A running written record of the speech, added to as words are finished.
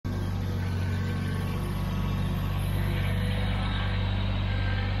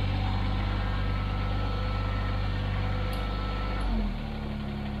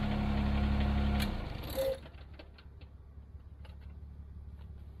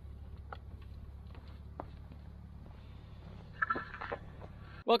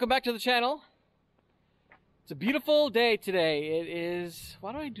Welcome back to the channel. It's a beautiful day today. It is,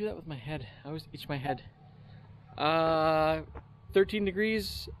 why do I do that with my head? I always itch my head. 13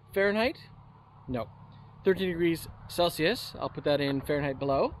 degrees Fahrenheit? No, 13 degrees Celsius. I'll put that in Fahrenheit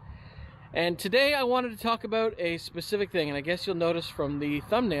below. And today I wanted to talk about a specific thing, and I guess you'll notice from the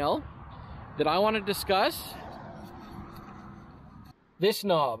thumbnail that I want to discuss this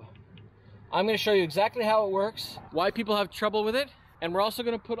knob. I'm going to show you exactly how it works, why people have trouble with it, and we're also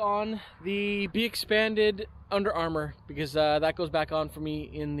going to put on the Be-Expanded Under Armour because that goes back on for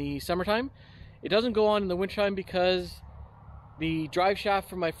me in the summertime. It doesn't go on in the wintertime because the drive shaft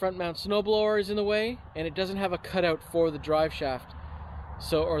for my front mount snowblower is in the way, and it doesn't have a cutout for the drive shaft,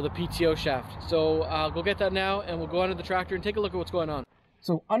 or the PTO shaft. So I'll go get that now, and we'll go under the tractor and take a look at what's going on.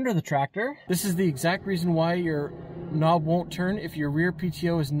 So under the tractor, this is the exact reason why your knob won't turn if your rear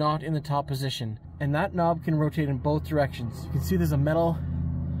PTO is not in the top position. And that knob can rotate in both directions. You can see there's a metal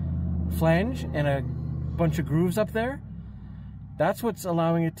flange and a bunch of grooves up there. That's what's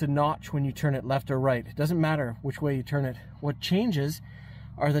allowing it to notch when you turn it left or right. It doesn't matter which way you turn it. What changes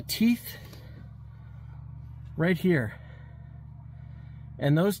are the teeth right here.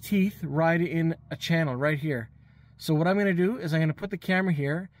 And those teeth ride in a channel right here. So what I'm going to do is I'm going to put the camera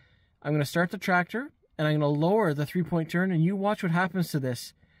here, I'm going to start the tractor, and I'm going to lower the 3-point turn, and you watch what happens to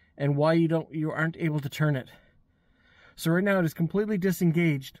this and why you aren't able to turn it. So right now it is completely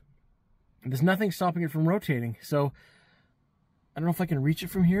disengaged. There's nothing stopping it from rotating. So I don't know if I can reach it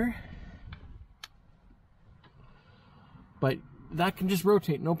from here, but that can just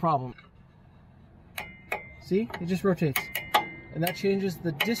rotate, no problem. See, it just rotates. And that changes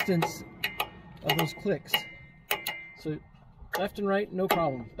the distance of those clicks. So left and right, no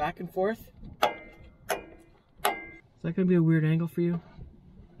problem. Back and forth. Is that going to be a weird angle for you?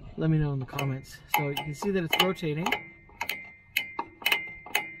 Let me know in the comments. So you can see that it's rotating.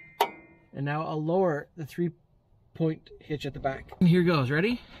 And now I'll lower the 3-point hitch at the back. And here goes,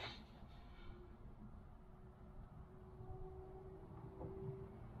 ready?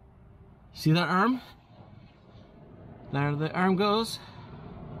 See that arm? There the arm goes.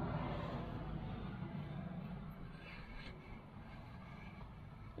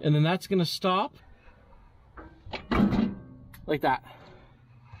 And then that's going to stop like that.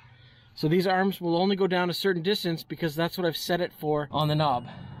 So these arms will only go down a certain distance because that's what I've set it for on the knob.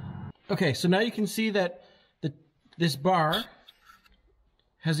 Okay, so now you can see that this bar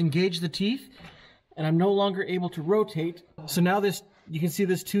has engaged the teeth and I'm no longer able to rotate. So now you can see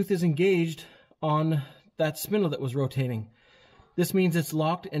this tooth is engaged on that spindle that was rotating. This means it's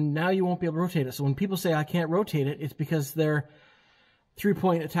locked and now you won't be able to rotate it. So when people say I can't rotate it, it's because their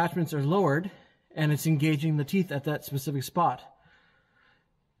 3-point attachments are lowered and it's engaging the teeth at that specific spot.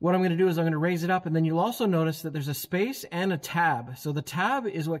 What I'm going to do is I'm going to raise it up, and then you'll also notice that there's a space and a tab. So the tab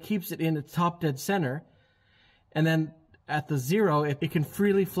is what keeps it in its top dead center, and then at the 0 it can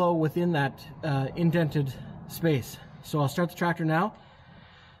freely flow within that indented space. So I'll start the tractor now.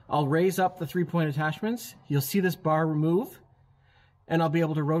 I'll raise up the 3-point attachments. You'll see this bar remove, and I'll be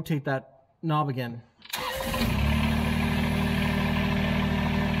able to rotate that knob again.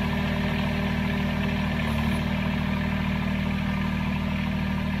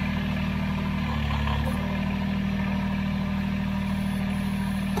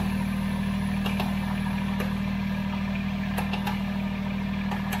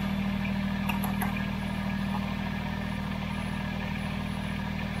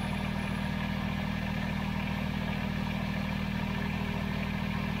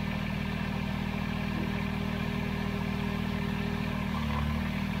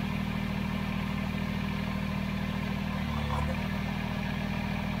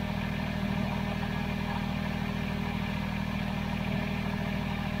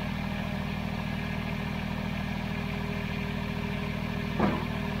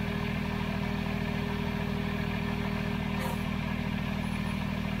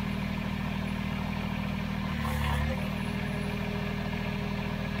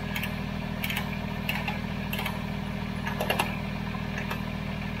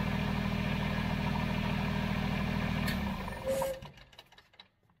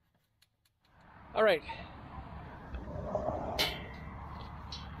 All right,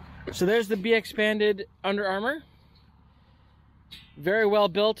 so there's the Be-Expanded Under Armour. Very well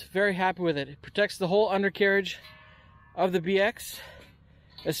built, very happy with it. It protects the whole undercarriage of the BX,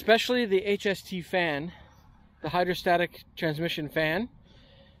 especially the HST fan, the hydrostatic transmission fan.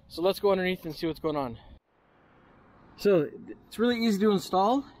 So let's go underneath and see what's going on. So it's really easy to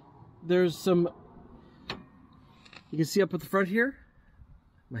install. There's some, you can see up at the front here,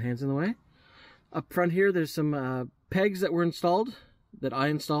 my hand's in the way. Up front here, there's some pegs that were installed that I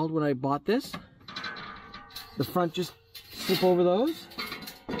installed when I bought this. The front, just slip over those.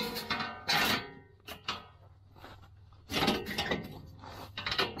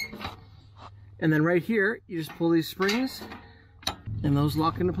 And then right here, you just pull these springs and those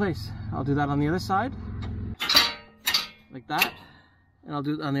lock into place. I'll do that on the other side, like that. And I'll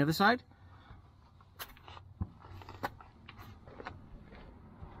do it on the other side.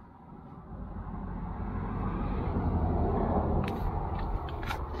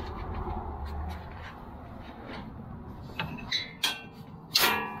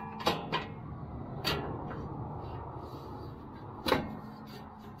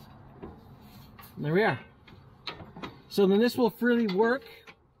 There we are. So then this will freely work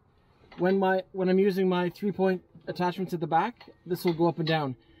when I'm using my 3-point attachments at the back. This will go up and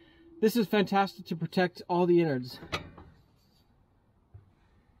down. This is fantastic to protect all the innards.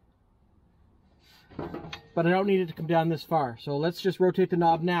 But I don't need it to come down this far. So let's just rotate the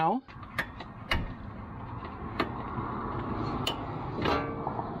knob now.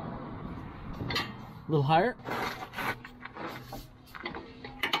 A little higher.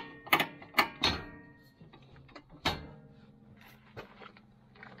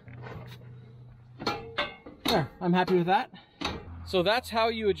 There, I'm happy with that. So that's how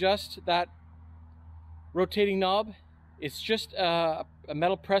you adjust that rotating knob. It's just a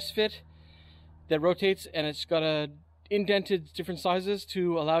metal press fit that rotates, and it's got indented different sizes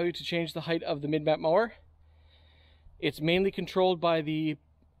to allow you to change the height of the mid-mat mower. It's mainly controlled by the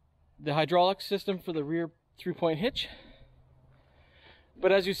hydraulic system for the rear 3-point hitch.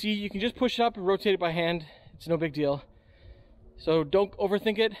 But as you see, you can just push it up and rotate it by hand. It's no big deal. So don't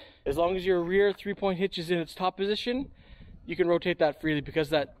overthink it. As long as your rear 3-point hitch is in its top position, you can rotate that freely because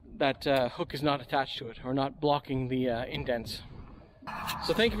that hook is not attached to it or not blocking the indents.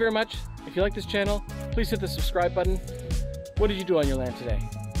 So thank you very much. If you like this channel, please hit the subscribe button. What did you do on your land today?